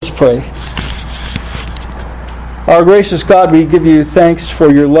pray. Our gracious God, we give you thanks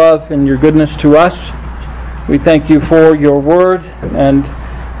for your love and your goodness to us. We thank you for your word, and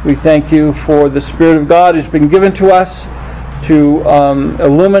we thank you for the Spirit of God who's been given to us to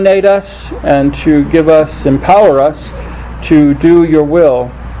illuminate us and to empower us to do your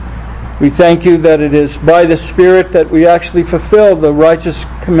will. We thank you that it is by the Spirit that we actually fulfill the righteous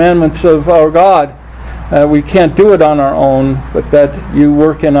commandments of our God. We can't do it on our own, but that you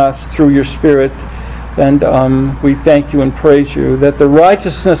work in us through your Spirit. And we thank you and praise you that the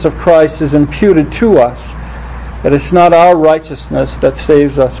righteousness of Christ is imputed to us. That it's not our righteousness that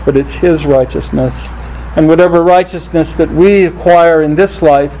saves us, but it's His righteousness. And whatever righteousness that we acquire in this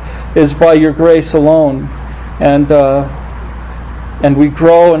life is by your grace alone. And we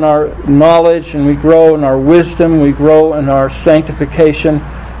grow in our knowledge, and we grow in our wisdom, we grow in our sanctification,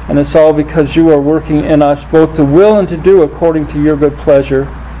 and it's all because you are working in us both to will and to do according to your good pleasure.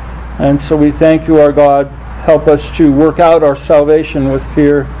 And so we thank you, our God. Help us to work out our salvation with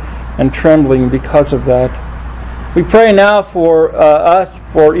fear and trembling because of that. We pray now for us,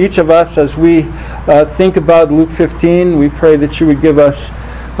 for each of us, as we think about Luke 15. We pray that you would give us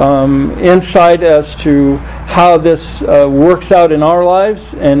insight as to how this works out in our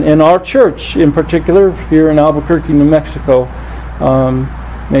lives and in our church, in particular here in Albuquerque, New Mexico.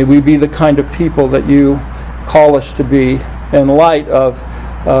 May we be the kind of people that you call us to be in light of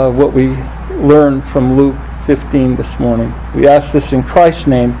what we learned from Luke 15 this morning. We ask this in Christ's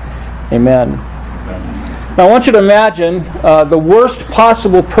name. Amen. Now I want you to imagine the worst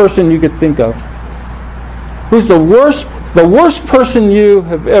possible person you could think of. Who's the worst person you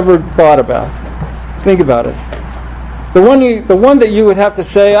have ever thought about? Think about it. The one that you would have to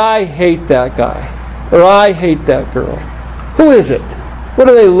say, I hate that guy, or I hate that girl. Who is it? What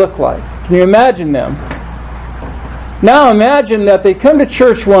do they look like? Can you imagine them? Now imagine that they come to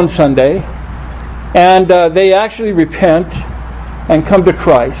church one Sunday and they actually repent and come to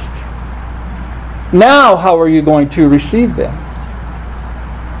Christ. Now how are you going to receive them?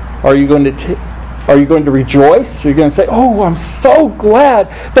 Are you going to rejoice? Are you going to say, oh, I'm so glad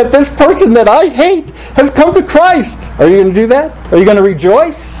that this person that I hate has come to Christ? Are you going to do that? Are you going to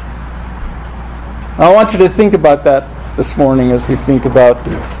rejoice? I want you to think about that this morning as we think about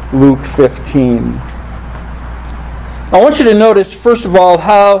Luke 15. I want you to notice, first of all,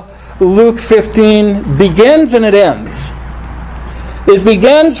 how Luke 15 begins and it ends. It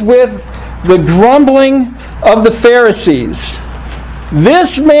begins with the grumbling of the Pharisees.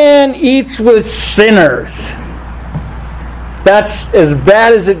 This man eats with sinners. That's as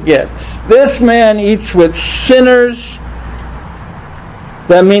bad as it gets. This man eats with sinners.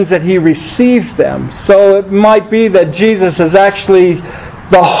 That means that he receives them. So it might be that Jesus is actually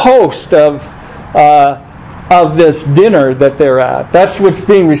the host of this dinner that they're at. That's what's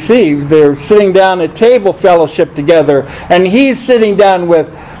being received. They're sitting down at table fellowship together, and he's sitting down with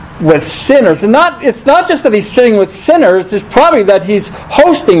sinners. And it's not just that he's sitting with sinners, it's probably that he's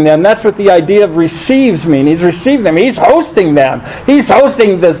hosting them. That's what the idea of receives mean. He's received them. He's hosting them. He's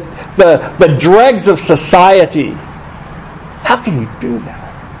hosting the dregs of society. How can you do that?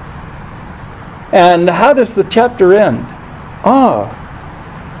 And how does the chapter end?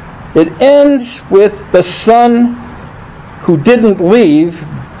 It ends with the son who didn't leave.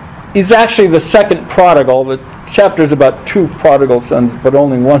 He's actually the second prodigal. The chapter is about two prodigal sons, but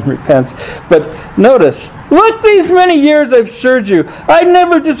only one repents. But notice, look, these many years I've served you. I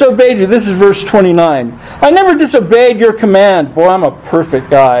never disobeyed you. This is verse 29. I never disobeyed your command. Boy, I'm a perfect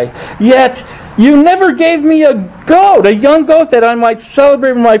guy. Yet you never gave me a goat, a young goat, that I might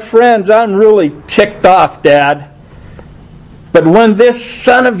celebrate with my friends. I'm really ticked off, Dad. But when this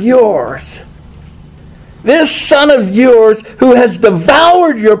son of yours who has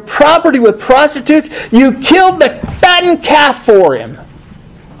devoured your property with prostitutes, you killed the fattened calf for him.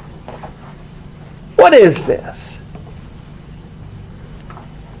 What is this?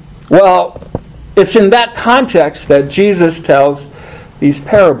 Well, it's in that context that Jesus tells these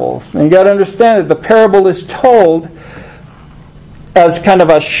parables. And you got to understand that the parable is told as kind of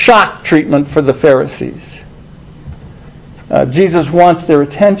a shock treatment for the Pharisees. Jesus wants their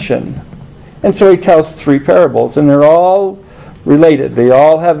attention. And so he tells three parables, and they're all related. They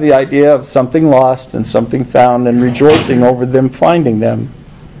all have the idea of something lost and something found and rejoicing over them finding them.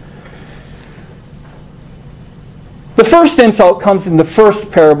 The first insult comes in the first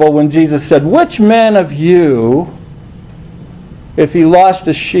parable when Jesus said, which man of you, if he lost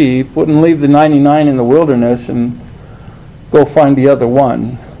a sheep, wouldn't leave the 99 in the wilderness and go find the other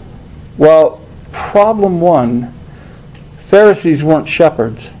one? Well, problem one, Pharisees weren't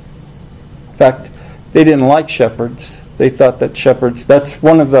shepherds. In fact, they didn't like shepherds. They thought that shepherds, that's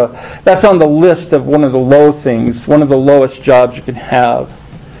on the list of one of the low things, one of the lowest jobs you can have.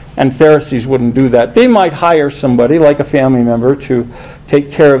 And Pharisees wouldn't do that. They might hire somebody, like a family member, to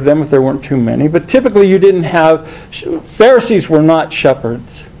take care of them if there weren't too many. But typically you didn't have, Pharisees were not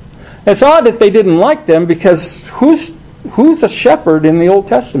shepherds. It's odd that they didn't like them, because who's a shepherd in the Old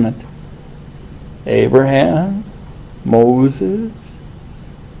Testament? Abraham, Moses,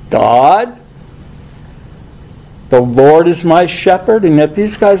 God. The Lord is my shepherd, and yet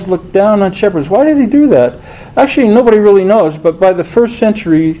these guys look down on shepherds. Why did they do that? Actually, nobody really knows, but by the first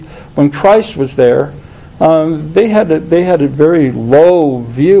century, when Christ was there, they had a very low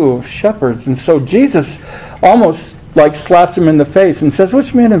view of shepherds. And so Jesus almost like slaps them in the face and says,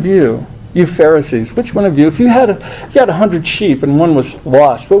 "Which man of you, you Pharisees, which one of you, if you had 100 sheep and one was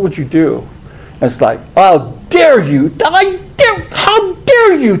lost, what would you do?" And it's like, "How dare you, how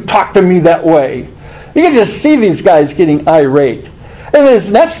dare you talk to me that way?" You can just see these guys getting irate. And this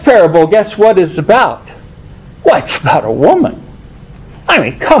next parable, guess what it's about? Well, it's about a woman. I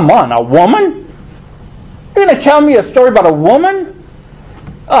mean, come on, a woman? You're going to tell me a story about a woman?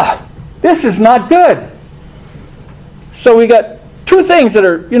 This is not good. So we got two things that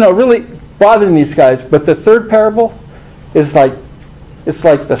are, really bothering these guys. But the third parable is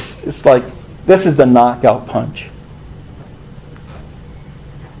this is the knockout punch.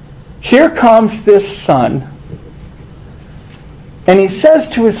 Here comes this son, and he says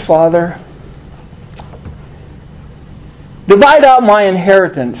to his father, "Divide out my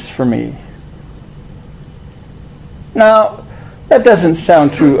inheritance for me." Now, that doesn't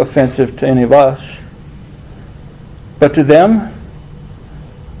sound too offensive to any of us, but to them,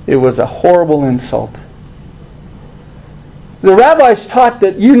 it was a horrible insult. The rabbis taught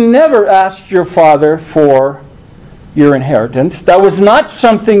that you never asked your father for your inheritance. That was not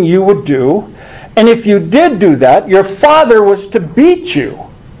something you would do. And if you did do that, your father was to beat you.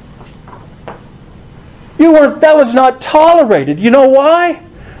 That was not tolerated. You know why?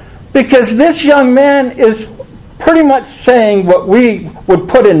 Because this young man is pretty much saying what we would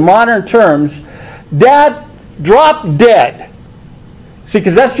put in modern terms, "Dad, drop dead." See,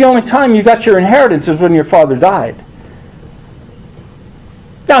 because that's the only time you got your inheritance is when your father died.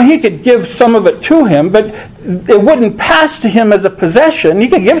 Now, he could give some of it to him, but it wouldn't pass to him as a possession. He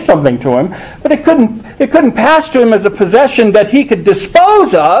could give something to him, but it couldn't pass to him as a possession that he could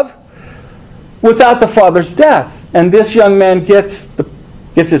dispose of without the father's death. And this young man gets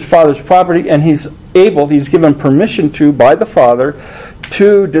his father's property, and he's given permission by the father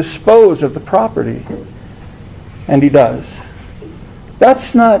to dispose of the property. And he does.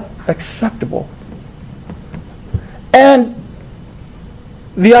 That's not acceptable. And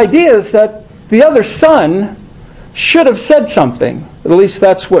the idea is that the other son should have said something. At least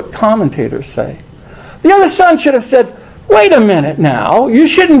that's what commentators say. The other son should have said, "Wait a minute now. You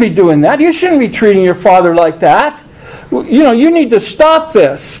shouldn't be doing that. You shouldn't be treating your father like that. You need to stop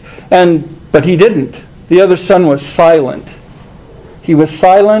this." But he didn't. The other son was silent. He was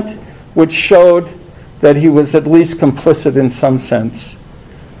silent, which showed that he was at least complicit in some sense.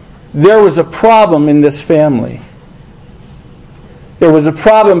 There was a problem in this family. There was a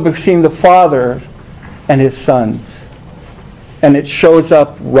problem between the father and his sons. And it shows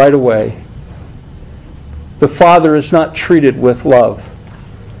up right away. The father is not treated with love,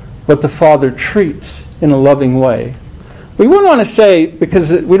 but the father treats in a loving way. We wouldn't want to say,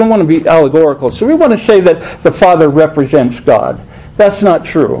 because we don't want to be allegorical, so we want to say that the father represents God. That's not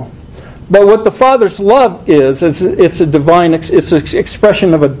true. But what the father's love is it's an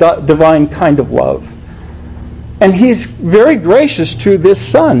expression of a divine kind of love. And he's very gracious to this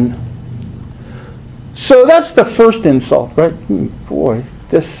son. So that's the first insult, right? Boy,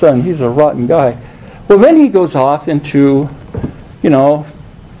 this son, he's a rotten guy. Well, then he goes off into,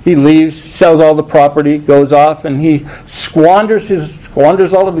 he leaves, sells all the property, goes off, and he spends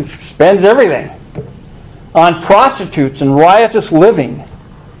everything on prostitutes and riotous living.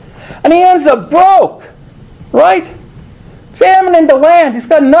 And he ends up broke, right? Famine in the land. He's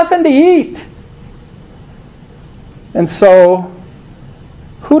got nothing to eat. And so,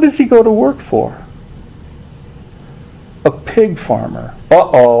 who does he go to work for? A pig farmer.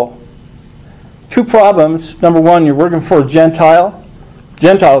 Uh-oh. Two problems. Number one, you're working for a Gentile.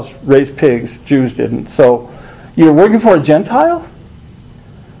 Gentiles raised pigs. Jews didn't. So, you're working for a Gentile?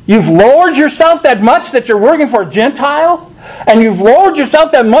 You've lowered yourself that much that you're working for a Gentile? And you've lowered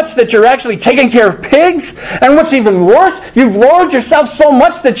yourself that much that you're actually taking care of pigs? And what's even worse, you've lowered yourself so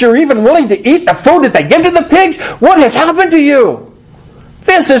much that you're even willing to eat the food that they give to the pigs? What has happened to you?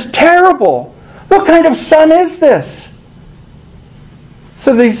 This is terrible. What kind of son is this?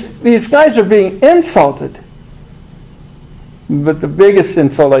 So these guys are being insulted. But the biggest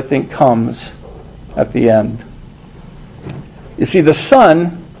insult, I think, comes at the end. You see, the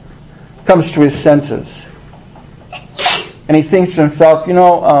son comes to his senses. And he thinks to himself,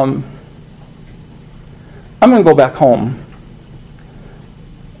 I'm going to go back home.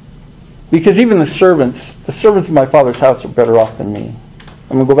 Because even the servants of my father's house are better off than me.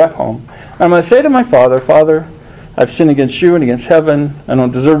 I'm going to go back home. And I'm going to say to my father, Father, I've sinned against you and against heaven. I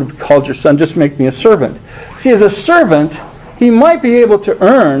don't deserve to be called your son. Just make me a servant. See, as a servant, he might be able to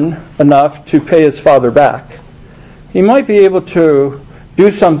earn enough to pay his father back. He might be able to do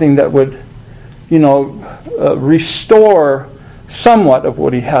something that would, restore somewhat of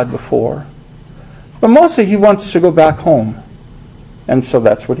what he had before. But mostly he wants to go back home. And so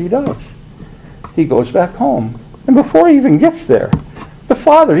that's what he does. He goes back home. And before he even gets there, the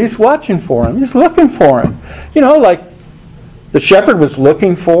father, he's watching for him. He's looking for him. Like the shepherd was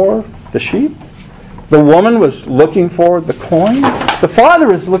looking for the sheep. The woman was looking for the coin. The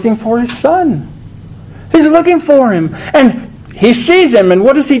father is looking for his son. He's looking for him. And he sees him, and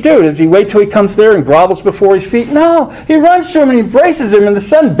what does he do? Does he wait till he comes there and grovels before his feet? No. He runs to him and he embraces him, and the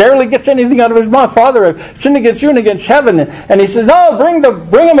son barely gets anything out of his mouth. Father, I've sinned against you and against heaven. And he says, no, bring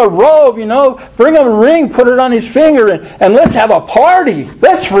him a robe, bring him a ring, put it on his finger, and let's have a party.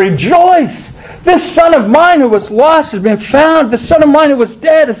 Let's rejoice. This son of mine who was lost has been found. This son of mine who was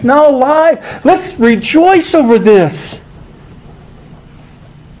dead is now alive. Let's rejoice over this.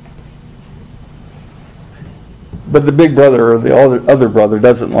 But the big brother or the other brother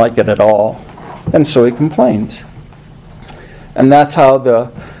doesn't like it at all. And so he complains. And that's how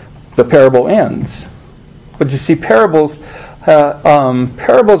the parable ends. But you see, parables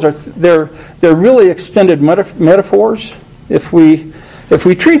are they're really extended metaphors. If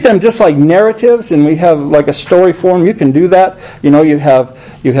we treat them just like narratives and we have like a story form, you can do that. You have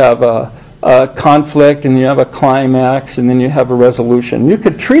a conflict and you have a climax and then you have a resolution. You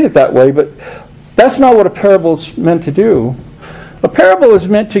could treat it that way, but that's not what a parable is meant to do. A parable is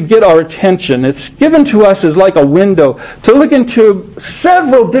meant to get our attention. It's given to us as like a window to look into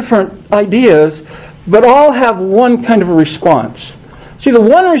several different ideas, but all have one kind of a response. See, the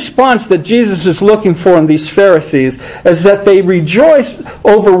one response that Jesus is looking for in these Pharisees is that they rejoice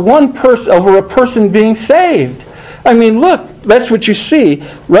over over a person being saved. I mean, look, that's what you see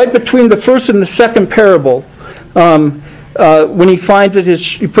right between the first and the second parable. When he finds it,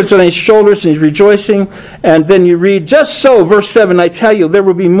 he puts it on his shoulders and he's rejoicing. And then you read, just so, verse 7, I tell you, there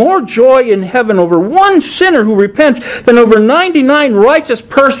will be more joy in heaven over one sinner who repents than over 99 righteous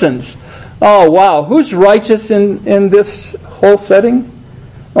persons. Oh, wow. Who's righteous in this whole setting?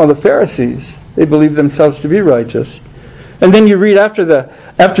 Oh, the Pharisees. They believe themselves to be righteous. And then you read after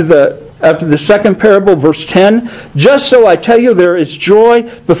the second parable, verse 10, just so I tell you, there is joy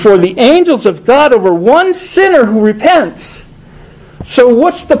before the angels of God over one sinner who repents. So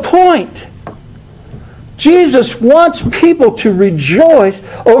what's the point? Jesus wants people to rejoice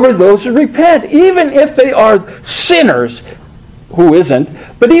over those who repent, even if they are sinners, who isn't,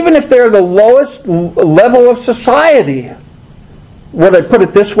 but even if they're the lowest level of society. Would I put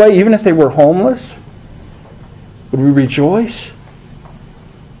it this way? Even if they were homeless, would we rejoice?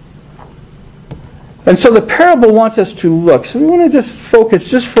 And so the parable wants us to look. So we want to just focus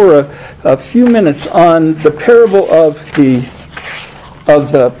just for a few minutes on the parable of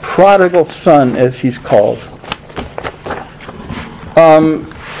the prodigal son, as he's called.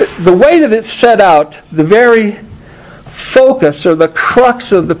 The way that it's set out, the very focus or the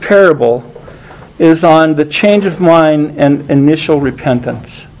crux of the parable is on the change of mind and initial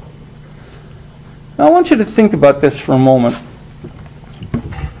repentance. Now I want you to think about this for a moment.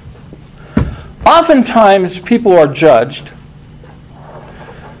 Oftentimes people are judged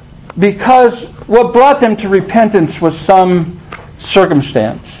because what brought them to repentance was some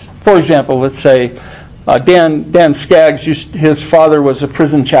circumstance. For example, let's say Dan Skaggs, his father was a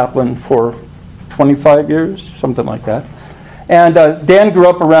prison chaplain for 25 years, something like that. And Dan grew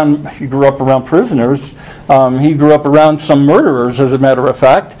up around prisoners. He grew up around some murderers, as a matter of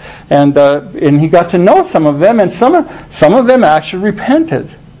fact, and he got to know some of them, and some of them actually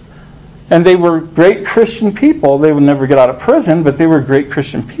repented. And they were great Christian people. They would never get out of prison, but they were great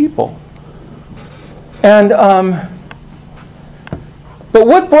Christian people. And but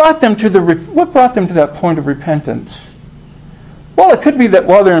what brought them to that point of repentance? Well, it could be that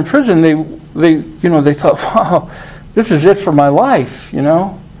while they're in prison, they thought, wow, this is it for my life,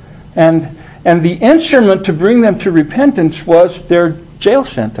 And the instrument to bring them to repentance was their jail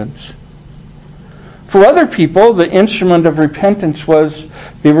sentence. For other people, the instrument of repentance was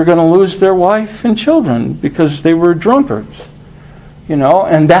they were going to lose their wife and children because they were drunkards.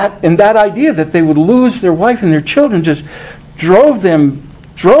 And that idea that they would lose their wife and their children just drove them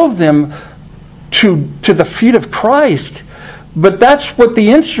to the feet of Christ. But that's what the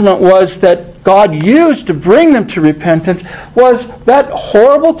instrument was that God used to bring them to repentance, was that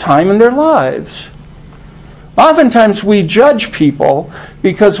horrible time in their lives. Oftentimes we judge people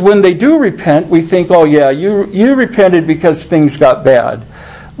because when they do repent, we think, oh yeah, you repented because things got bad.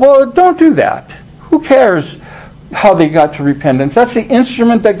 Well, don't do that. Who cares how they got to repentance? That's the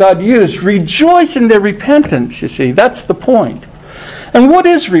instrument that God used. Rejoice in their repentance, you see. That's the point. And what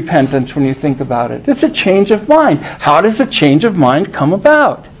is repentance when you think about it? It's a change of mind. How does a change of mind come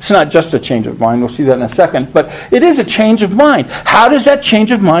about? It's not just a change of mind. We'll see that in a second. But it is a change of mind. How does that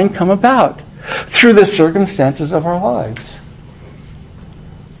change of mind come about? Through the circumstances of our lives.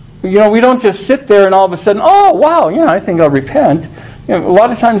 We don't just sit there and all of a sudden, oh, wow, I think I'll repent. A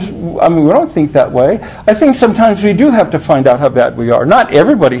lot of times, we don't think that way. I think sometimes we do have to find out how bad we are. Not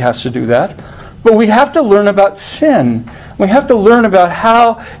everybody has to do that. But we have to learn about sin. We have to learn about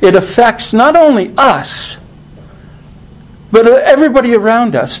how it affects not only us, but everybody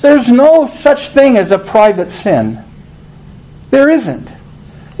around us. There's no such thing as a private sin. There isn't.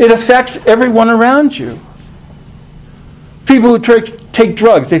 It affects everyone around you. People who take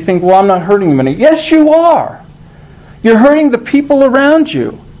drugs, they think, well, I'm not hurting them any. Yes, you are. You're hurting the people around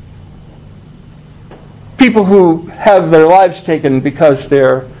you. People who have their lives taken because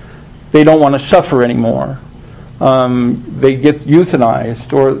they don't want to suffer anymore. They get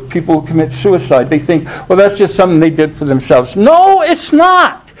euthanized, or people who commit suicide. They think, well, that's just something they did for themselves. No, it's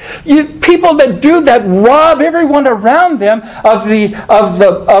not. People that do that rob everyone around them of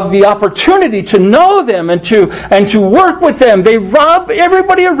the opportunity to know them and to work with them. They rob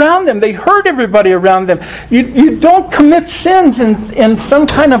everybody around them. They hurt everybody around them. You don't commit sins in some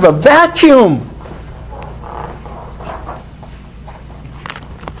kind of a vacuum.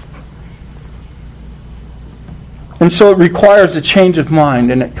 And so it requires a change of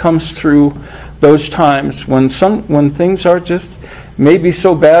mind, and it comes through those times when things are just maybe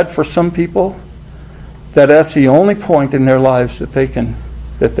so bad for some people that that's the only point in their lives that they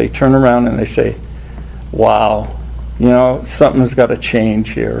turn around and they say, wow, something's got to change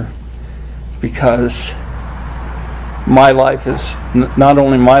here, because my life is not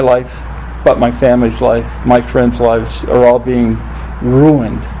only my life, but my family's life, my friends' lives are all being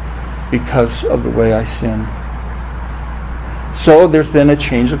ruined because of the way I sin. So there's then a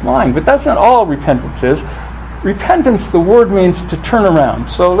change of mind. But that's not all repentance is. Repentance, the word means to turn around.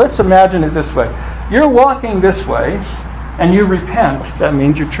 So let's imagine it this way. You're walking this way, and you repent. That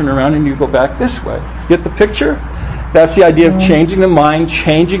means you turn around and you go back this way. Get the picture? That's the idea of changing the mind,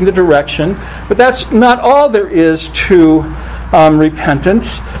 changing the direction. But that's not all there is to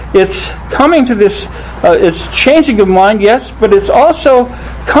repentance. It's coming to this, it's changing of mind, yes, but it's also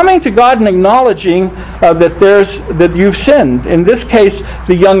coming to God and acknowledging that you've sinned. In this case,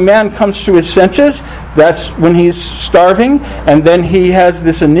 the young man comes to his senses. That's when he's starving, and then he has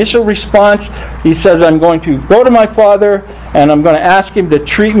this initial response. He says, I'm going to go to my father, and I'm going to ask him to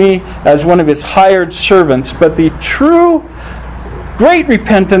treat me as one of his hired servants. But the true great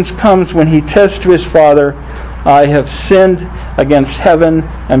repentance comes when he says to his father, I have sinned against heaven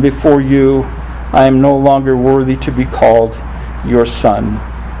and before you. I am no longer worthy to be called your son.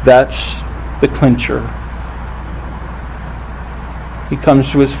 That's the clincher. He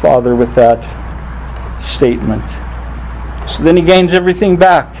comes to his father with that statement. So then he gains everything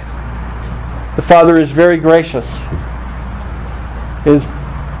back. The father is very gracious.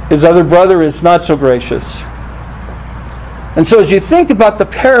 His other brother is not so gracious. And so as you think about the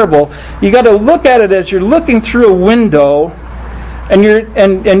parable, you got to look at it as you're looking through a window, and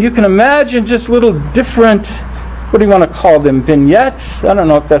you can imagine just little different, what do you want to call them, vignettes? I don't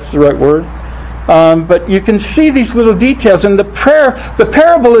know if that's the right word. But you can see these little details, and the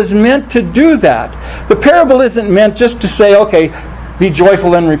parable is meant to do that. The parable isn't meant just to say, okay, be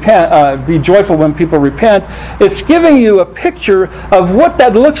joyful and repent. Be joyful when people repent. It's giving you a picture of what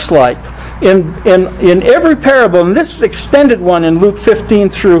that looks like in every parable. And this extended one in Luke 15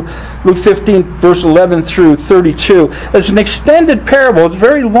 verse 11 through 32 is an extended parable. It's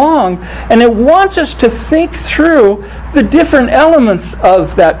very long, and it wants us to think through the different elements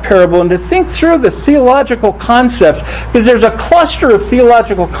of that parable and to think through the theological concepts, because there's a cluster of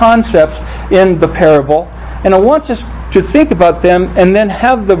theological concepts in the parable, and it wants us to think about them and then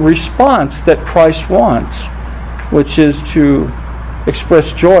have the response that Christ wants, which is to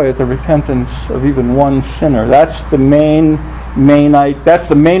express joy at the repentance of even one sinner. That's the main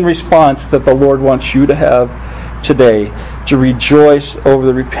response that the Lord wants you to have today, to rejoice over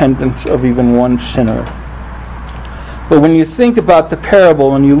the repentance of even one sinner. But when you think about the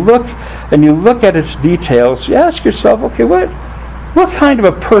parable and you look and you look at its details, you ask yourself, okay, what kind of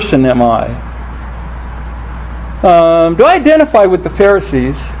a person am I? Do I identify with the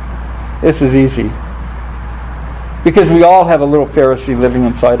Pharisees? This is easy. Because we all have a little Pharisee living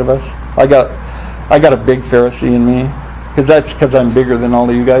inside of us. I got a big Pharisee in me. Because I'm bigger than all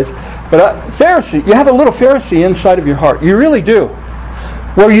of you guys. But Pharisee, you have a little Pharisee inside of your heart. You really do.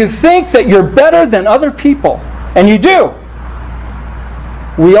 Where you think that you're better than other people. And you do.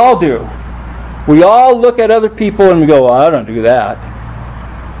 We all do. We all look at other people and we go, well, I don't do that.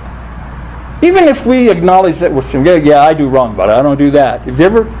 Even if we acknowledge that we're sinning, yeah, I do wrong, but I don't do that. Have you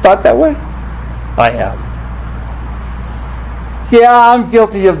ever thought that way? I have. Yeah, I'm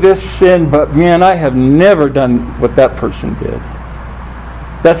guilty of this sin, but man, I have never done what that person did.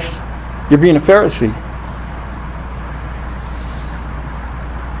 You're being a Pharisee.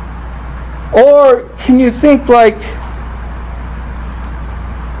 Or can you think like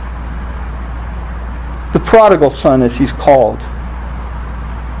the prodigal son, as he's called?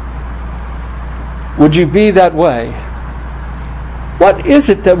 Would you be that way? What is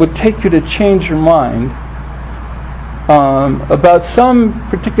it that would take you to change your mind about some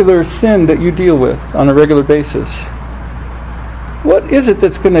particular sin that you deal with on a regular basis? What is it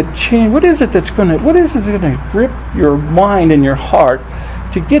that's going to change? What is it that's going to grip your mind and your heart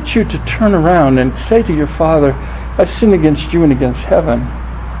to get you to turn around and say to your Father, I've sinned against you and against heaven.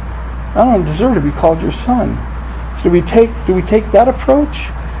 I don't deserve to be called your son. So do we take that approach?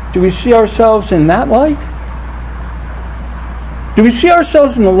 Do we see ourselves in that light? Do we see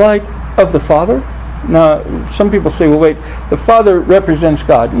ourselves in the light of the Father? Now, some people say, well, wait, the Father represents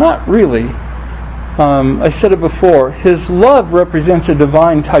God. Not really. I said it before. His love represents a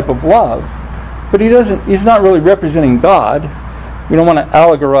divine type of love. But he's not really representing God. We don't want to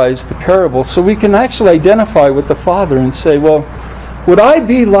allegorize the parable. So we can actually identify with the Father and say, well, would I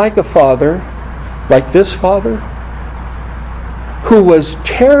be like a father, like this father, who was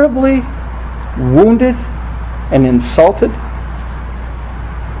terribly wounded and insulted?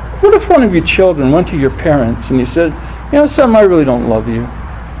 What if one of your children went to your parents and you said, you know something, I really don't love you.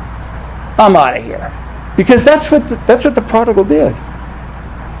 I'm out of here. Because that's what the prodigal did.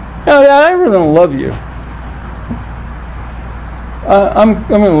 No, I really don't love you. I'm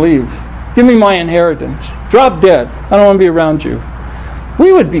going to leave. Give me my inheritance. Drop dead. I don't want to be around you.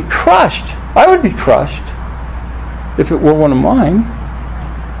 We would be crushed. I would be crushed if it were one of mine.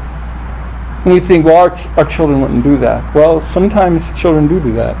 And we think, well, our children wouldn't do that. Well, sometimes children do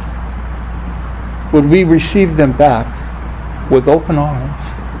that. Would we receive them back with open arms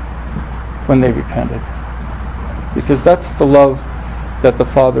when they repented? Because that's the love that the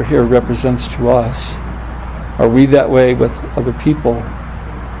Father here represents to us. Are we that way with other people?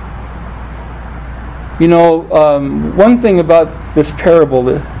 You know, one thing about this parable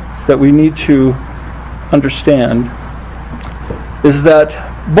that we need to understand is that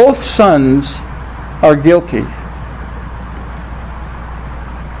both sons are guilty.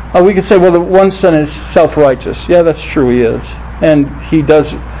 We could say, well, the one son is self-righteous. Yeah, that's true, he is. And he's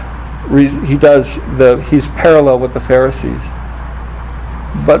parallel with the Pharisees.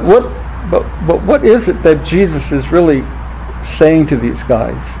 But what is it that Jesus is really saying to these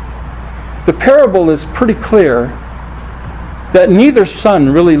guys? The parable is pretty clear that neither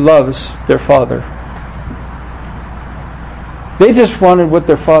son really loves their father. They just wanted what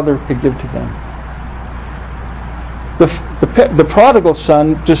their father could give to them. The prodigal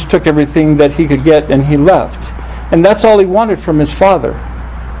son just took everything that he could get and he left. And that's all he wanted from his father.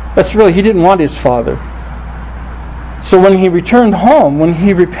 He didn't want his father. So when he returned home, when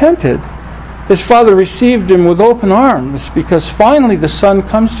he repented, his father received him with open arms, because finally the son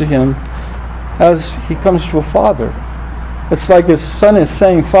comes to him as he comes to a father. It's like his son is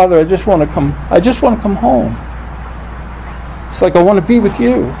saying, Father, I just want to come home. It's like, I want to be with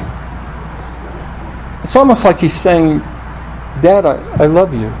you. It's almost like he's saying, Dad, I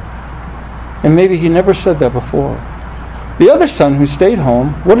love you. And maybe he never said that before. The other son who stayed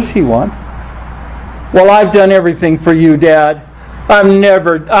home, what does he want? Well, I've done everything for you, Dad. I've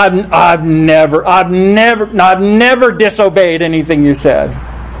never disobeyed anything you said.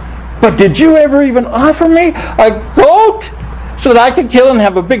 But did you ever even offer me a goat so that I could kill and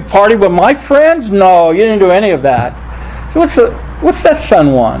have a big party with my friends? No, you didn't do any of that. So what's that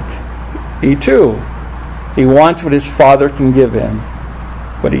son want? He too. He wants what his father can give him,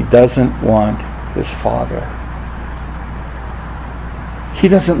 but he doesn't want his father. He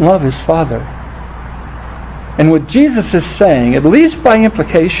doesn't love his father. And what Jesus is saying, at least by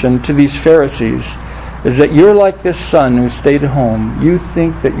implication to these Pharisees, is that you're like this son who stayed at home. You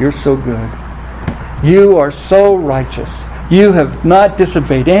think that you're so good. You are so righteous. You have not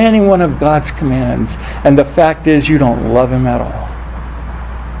disobeyed any one of God's commands, and the fact is you don't love Him at all.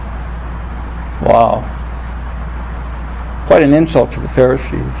 Wow. Quite an insult to the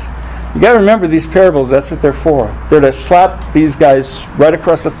Pharisees. You got to remember these parables, that's what they're for. They're to slap these guys right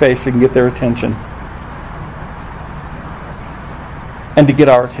across the face and get their attention. And to get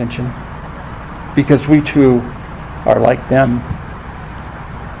our attention. Because we too are like them.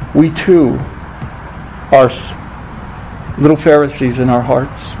 We too are little Pharisees in our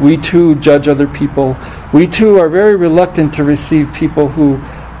hearts. We too judge other people. We too are very reluctant to receive people who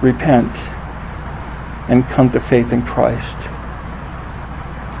repent and come to faith in Christ.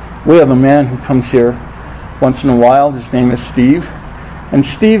 We have a man who comes here once in a while. His name is Steve. And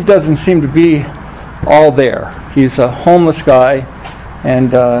Steve doesn't seem to be all there. He's a homeless guy,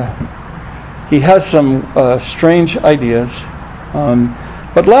 and he has some strange ideas.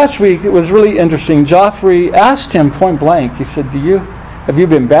 But last week it was really interesting. Joffrey asked him point blank. He said, "Have you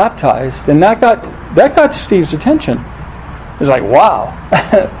been baptized?" And that got Steve's attention. He's like, "Wow."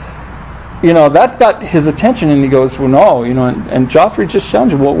 That got his attention, and he goes, "Well, no." And Joffrey just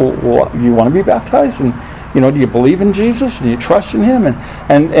challenged him, well, you want to be baptized? And do you believe in Jesus? And you trust in Him?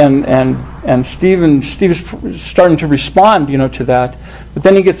 And Steve's starting to respond, to that. But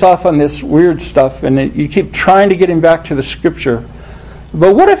then he gets off on this weird stuff, and you keep trying to get him back to the Scripture.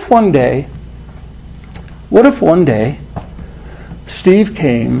 But what if one day Steve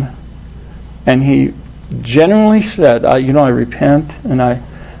came and he genuinely said, I repent and I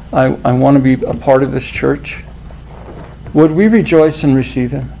want to be a part of this church? Would we rejoice and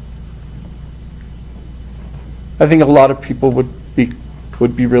receive him? I think a lot of people would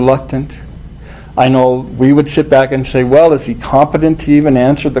be reluctant. I know we would sit back and say, well, is he competent to even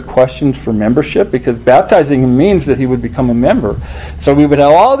answer the questions for membership? Because baptizing him means that he would become a member. So we would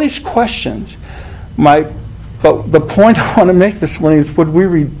have all these questions. But the point I want to make this morning is, would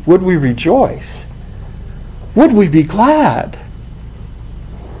we rejoice? Would we be glad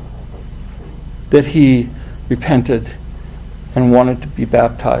that he repented and wanted to be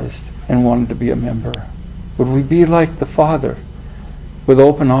baptized and wanted to be a member? Would we be like the Father with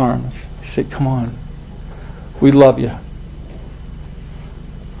open arms? Say, come on, we love you.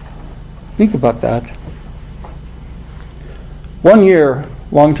 Think about that. One year,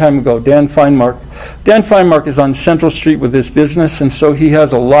 long time ago, Dan Feinmark is on Central Street with his business, and so he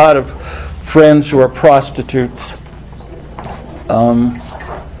has a lot of friends who are prostitutes.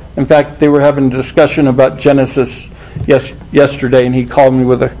 In fact, they were having a discussion about Genesis yesterday, and he called me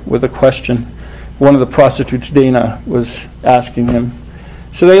with a question. One of the prostitutes, Dana, was asking him.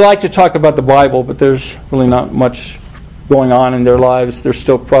 So they like to talk about the Bible, but there's really not much going on in their lives. They're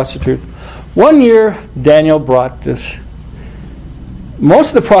still prostitutes. One year, Daniel brought this.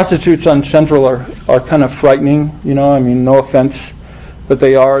 Most of the prostitutes on Central are kind of frightening, no offense, but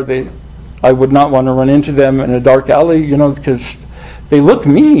they are. I would not want to run into them in a dark alley, because they look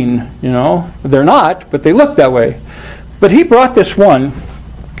mean, They're not, but they look that way. But he brought this one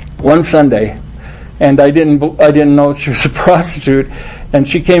Sunday, and I didn't know she was a prostitute. And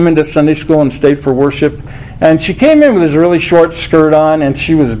she came into Sunday school and stayed for worship. And she came in with this really short skirt on, and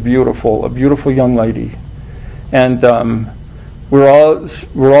she was beautiful, a beautiful young lady. And we're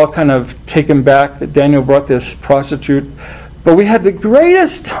all kind of taken back that Daniel brought this prostitute. But we had the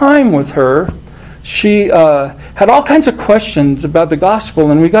greatest time with her. She had all kinds of questions about the gospel,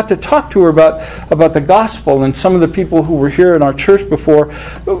 and we got to talk to her about the gospel. And some of the people who were here in our church before,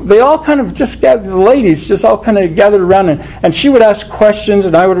 they all kind of just gathered, the ladies just all kind of gathered around, and she would ask questions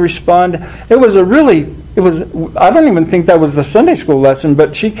and I would respond. I don't even think that was the Sunday school lesson,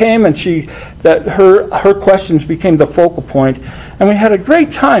 but she came and her questions became the focal point, and we had a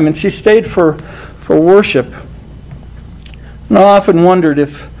great time, and she stayed for worship. And I often wondered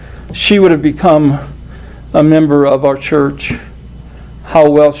if she would have become a member of our church, how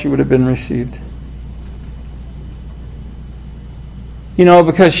well she would have been received.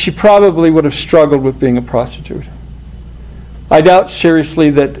 Because she probably would have struggled with being a prostitute. I doubt seriously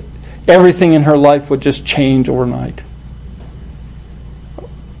that everything in her life would just change overnight.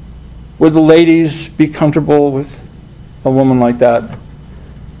 Would the ladies be comfortable with a woman like that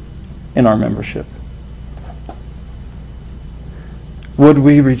in our membership? Would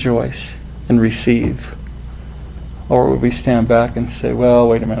we rejoice and receive, or would we stand back and say, "Well,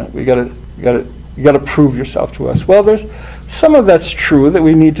 wait a minute, you got to prove yourself to us"? Well, there's some of that's true, that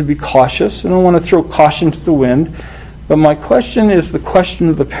we need to be cautious. I don't want to throw caution to the wind, but my question is the question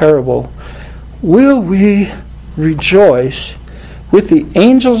of the parable: will we rejoice with the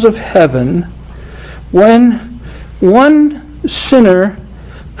angels of heaven when one sinner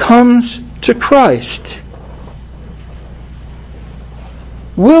comes to Christ?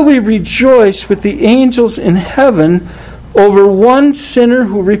 Will we rejoice with the angels in heaven over one sinner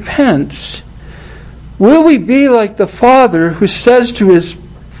who repents? Will we be like the Father who says to his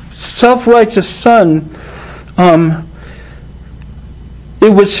self-righteous Son, it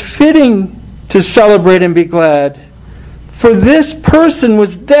was fitting to celebrate and be glad, for this person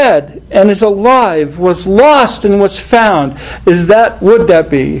was dead and is alive, was lost and was found. Would that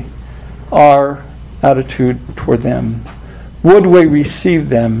be our attitude toward them? Would we receive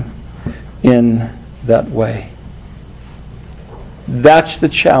them in that way? That's the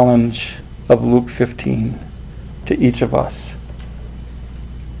challenge of Luke 15 to each of us.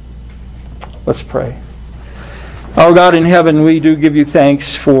 Let's pray. Our God in heaven, we do give you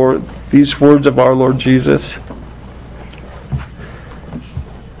thanks for these words of our Lord Jesus.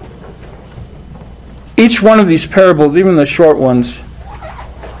 Each one of these parables, even the short ones,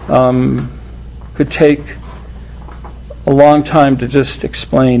 could take a long time to just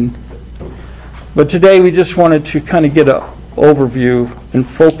explain. But today we just wanted to kind of get an overview and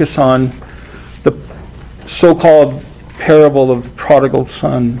focus on the so-called parable of the prodigal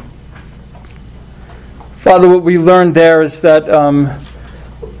son. Father, what we learned there is that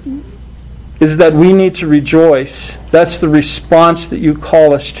we need to rejoice. That's the response that you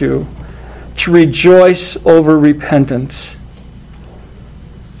call us to rejoice over repentance.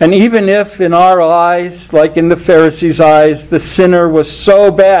 And even if in our eyes, like in the Pharisees' eyes, the sinner was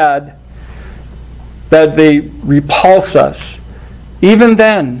so bad that they repulse us, even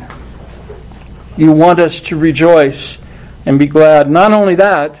then, you want us to rejoice and be glad. Not only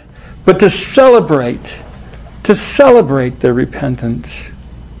that, but to celebrate their repentance.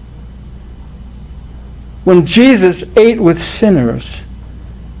 When Jesus ate with sinners,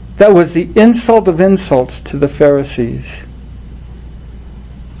 that was the insult of insults to the Pharisees.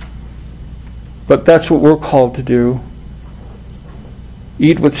 But that's what we're called to do.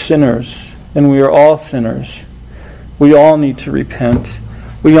 Eat with sinners, and we are all sinners. We all need to repent.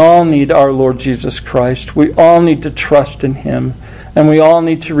 We all need our Lord Jesus Christ. We all need to trust in Him. And we all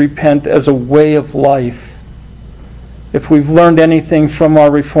need to repent as a way of life. If we've learned anything from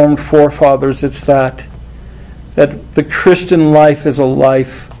our Reformed forefathers, it's that the Christian life is a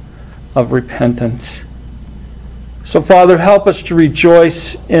life of repentance. So, Father, help us to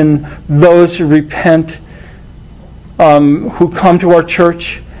rejoice in those who repent, who come to our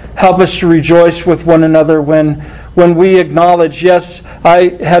church. Help us to rejoice with one another when we acknowledge, yes, I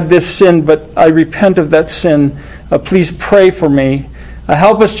had this sin, but I repent of that sin. Please pray for me.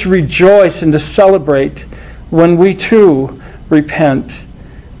 Help us to rejoice and to celebrate when we too repent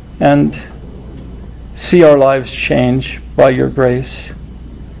and see our lives change by your grace.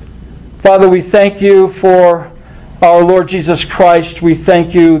 Father, we thank you for our Lord Jesus Christ. We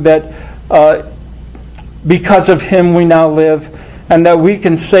thank you that because of Him we now live, and that we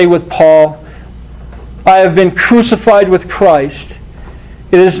can say with Paul, I have been crucified with Christ.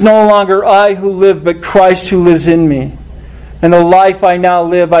 It is no longer I who live, but Christ who lives in me. And the life I now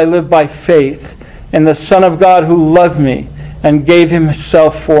live, I live by faith in the Son of God who loved me and gave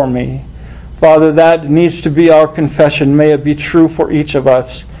Himself for me. Father, that needs to be our confession. May it be true for each of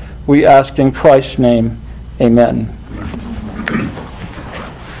us. We ask in Christ's name. Amen.